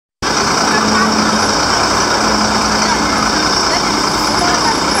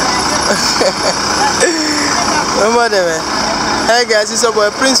Remember them, man. Hey guys, it's your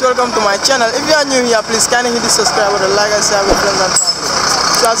boy Prince. Welcome to my channel. If you are new here, please kindly hit the subscribe button, like and share with friends and family.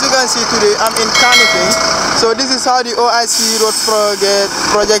 So as you can see today, I'm in Kanifing. So this is how the OIC road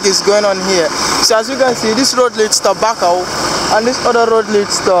project is going on here. So as you can see, this road leads to Bakau, and this other road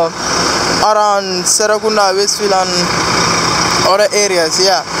leads to around Serakunda, Westfield, and other areas.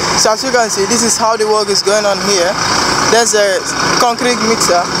 Yeah. So as you can see, this is how the work is going on here. There's a concrete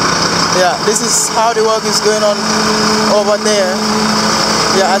mixer. Yeah, this is how the work is going on over there.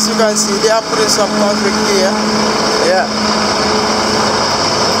 Yeah, as you can see, they are putting some concrete here. Yeah.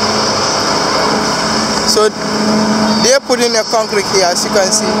 So they are putting a concrete here, as you can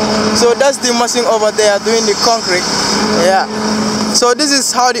see. So that's the machine over there doing the concrete. Yeah. So this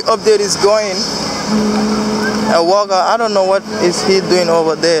is how the update is going. A worker, I don't know what is he doing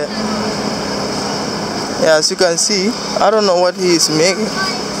over there. Yeah, as you can see, I don't know what he is making.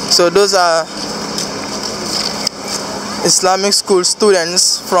 So those are Islamic school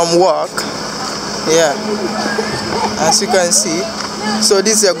students from work. Yeah, as you can see. So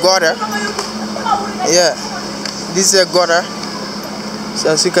this is a gutter. Yeah, this is a gutter.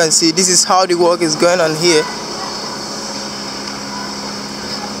 So as you can see, this is how the work is going on here.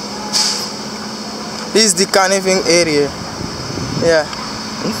 This is the Kanifing area. Yeah.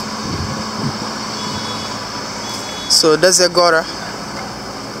 So that's a gutter.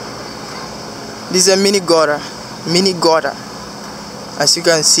 This is a mini gutter. As you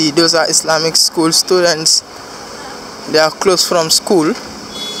can see, those are Islamic school students. They are close from school.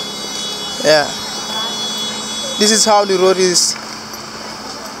 Yeah. This is how the road is.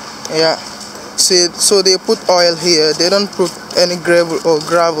 Yeah. So they put oil here. They don't put any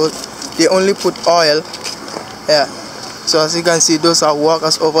gravel. They only put oil. Yeah. So as you can see, those are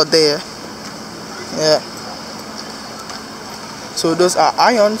workers over there. Yeah. So those are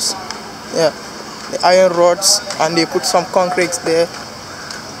irons. Yeah. The iron rods, and they put some concrete there.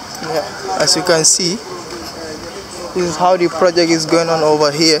 Yeah, as you can see, this is how the project is going on over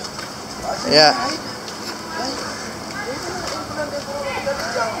here. Yeah.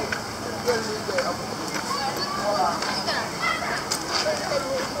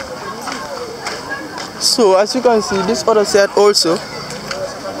 So as you can see, this other side also,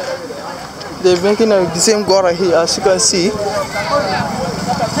 they're making the same gutter here. As you can see,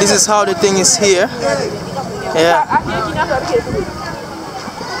 this is how the thing is here. Yeah.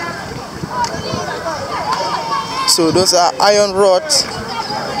 So those are iron rods.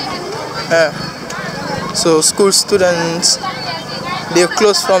 Yeah. So school students, they're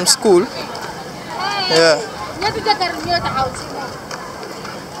close from school. Yeah.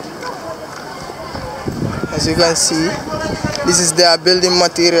 As you can see, this is their building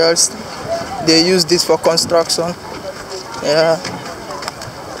materials. They use this for construction. Yeah.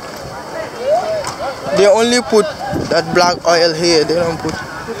 They only put that black oil here. They don't put.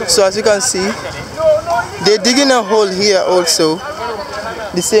 So as you can see, they're digging a hole here also.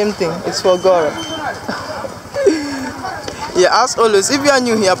 The same thing. It's for gutter. Yeah. As always, if you are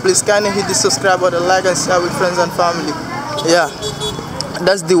new here, please kindly hit the subscribe button, like and share with friends and family. Yeah.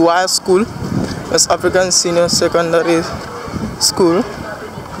 That's the Wire School. That's African Senior Secondary School.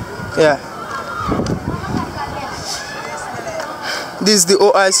 Yeah. This is the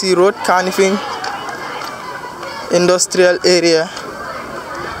OIC road, Kanifing industrial area.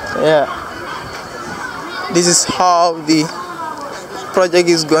 Yeah, this is how the project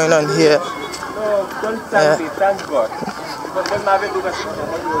is going on here. Yeah.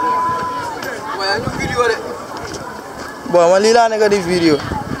 Boy, I'm a negative video.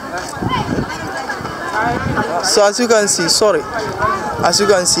 So as you can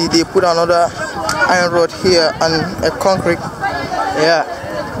see, they put another iron rod here and a concrete. Yeah.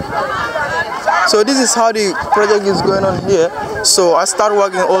 So this is how the project is going on here. So I start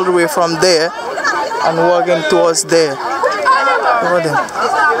working all the way from there and working towards there.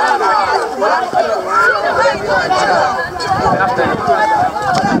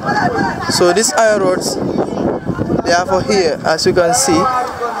 So these iron rods, they are for here. As you can see,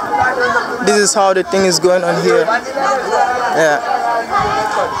 this is how the thing is going on here. Yeah.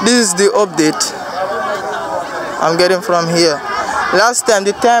 This is the update I'm getting from here. Last time,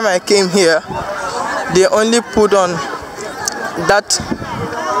 the time I came here, they only put on that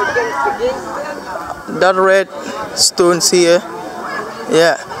red stones here.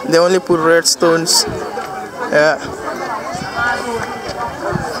 Yeah, they only put red stones. Yeah.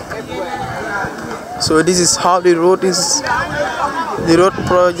 So this is how the road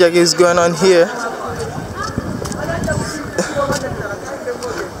project is going on here.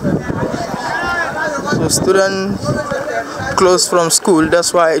 So students close from school,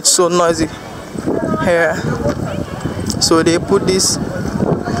 that's why it's so noisy here. So they put these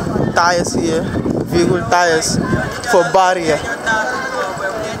tires here, vehicle tires, for barrier.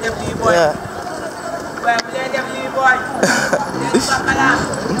 Yeah.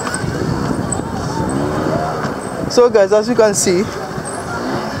 So guys, as you can see,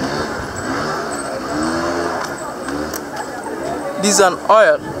 this is an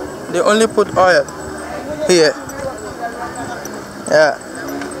oil. They only put oil here. Yeah.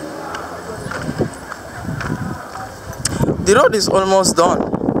 The road is almost done.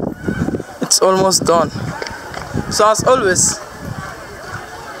 It's almost done. So as always,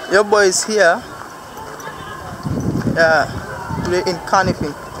 your boy is here. Yeah, today in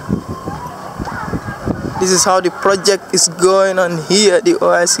Kanifing. This is how the project is going on here, the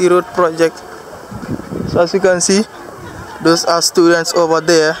OIC road project. So as you can see, those are students over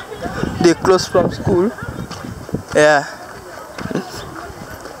there. They close from school. Yeah.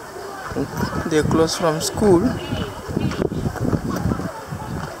 They close from school.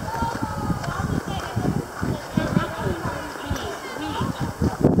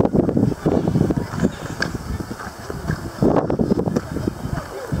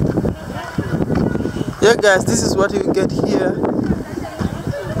 Yeah guys, this is what you get here.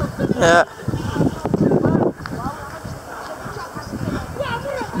 Yeah.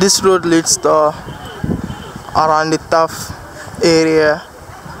 This road leads to around the tough area.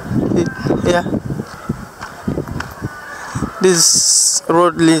 Yeah. This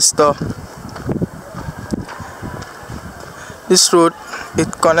road leads to this road.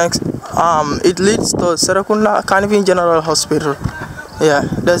 It connects. It leads to Serakunda Kanifing General Hospital. Yeah,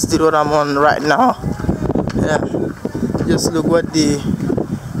 that's the road I'm on right now. Yeah, just look what they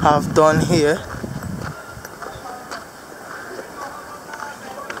have done here.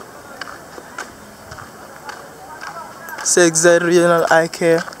 Sexside Regional Eye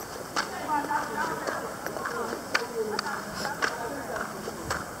Care.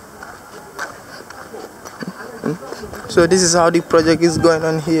 So this is how the project is going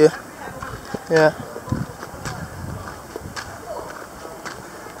on here. Yeah.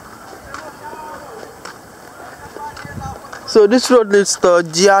 So this road leads to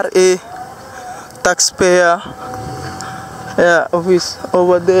GRA taxpayer, yeah, office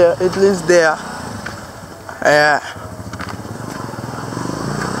over there. It leads there. Yeah.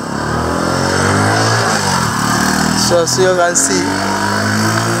 So you can see,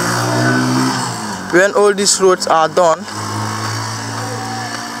 when all these roads are done,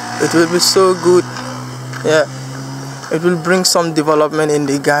 it will be so good. Yeah, it will bring some development in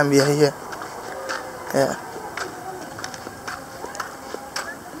the Gambia here. Yeah.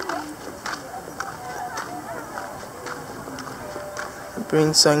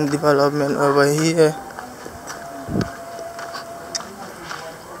 Bring some development over here.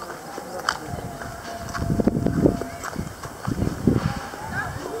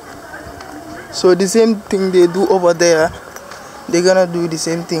 So the same thing they do over there, they're gonna do the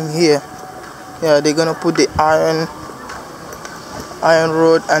same thing here. Yeah, they're gonna put the iron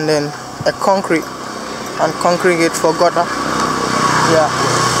road and then a concrete and concrete it for gutter. Yeah,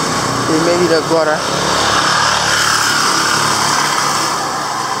 they made it a gutter.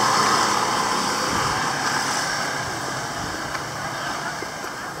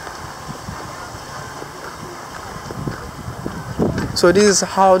 So this is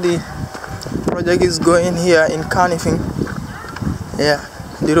how the project is going here in Kanifing. Yeah,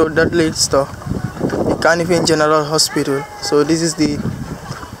 the road that leads to the Kanifing General Hospital. So this is the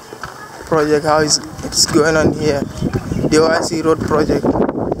project, how it's going on here, the OIC road project.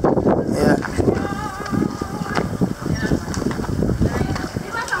 Yeah.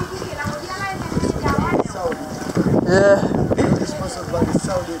 Yeah.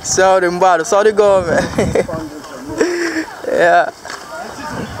 Saudi government. Yeah.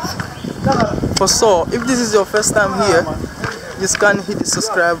 For so, if this is your first time here, just can hit the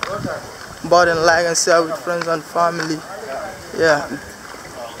subscribe button, like and share with friends and family. Yeah,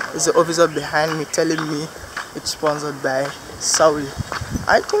 there's an officer behind me telling me it's sponsored by Saudi.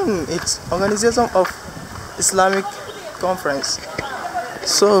 I think it's organization of Islamic conference.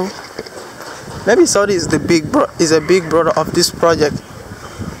 So maybe Saudi is a big brother of this project.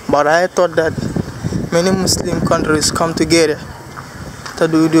 But I thought that many Muslim countries come together to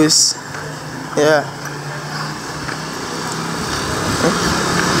do this. Yeah.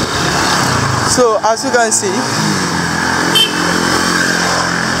 So as you can see,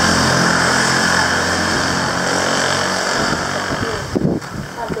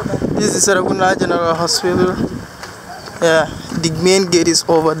 this is Serakunda General Hospital. Yeah, the main gate is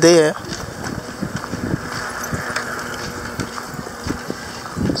over there.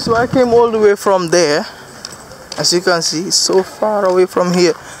 So I came all the way from there. As you can see, it's so far away from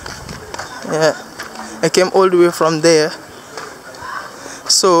here. Yeah, I came all the way from there.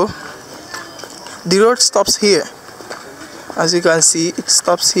 So the road stops here. As you can see, it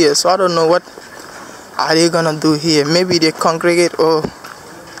stops here. So I don't know what are they gonna do here. Maybe they congregate, or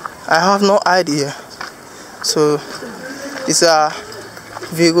I have no idea. So these are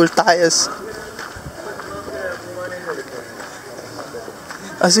vehicle tires.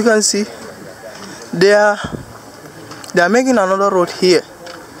 As you can see, they are making another road here.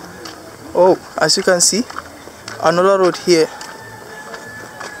 Oh, as you can see, another road here.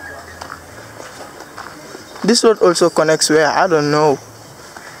 This road also connects where, I don't know.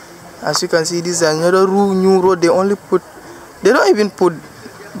 As you can see, this is another new road. They don't even put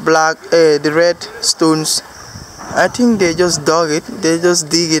the red stones. I think they just dug it. They just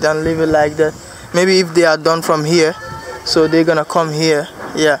dig it and leave it like that. Maybe if they are done from here, so they're gonna come here.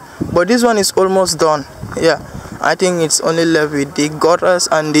 Yeah, but this one is almost done. Yeah, I think it's only left with the gutters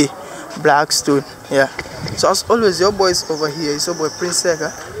and the black stone. Yeah, so as always, your boy is over here. It's your boy Prince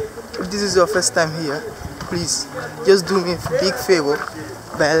Seka. If this is your first time here, please just do me a big favor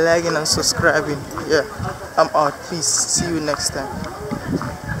by liking and subscribing. Yeah, I'm out. Peace. See you next time.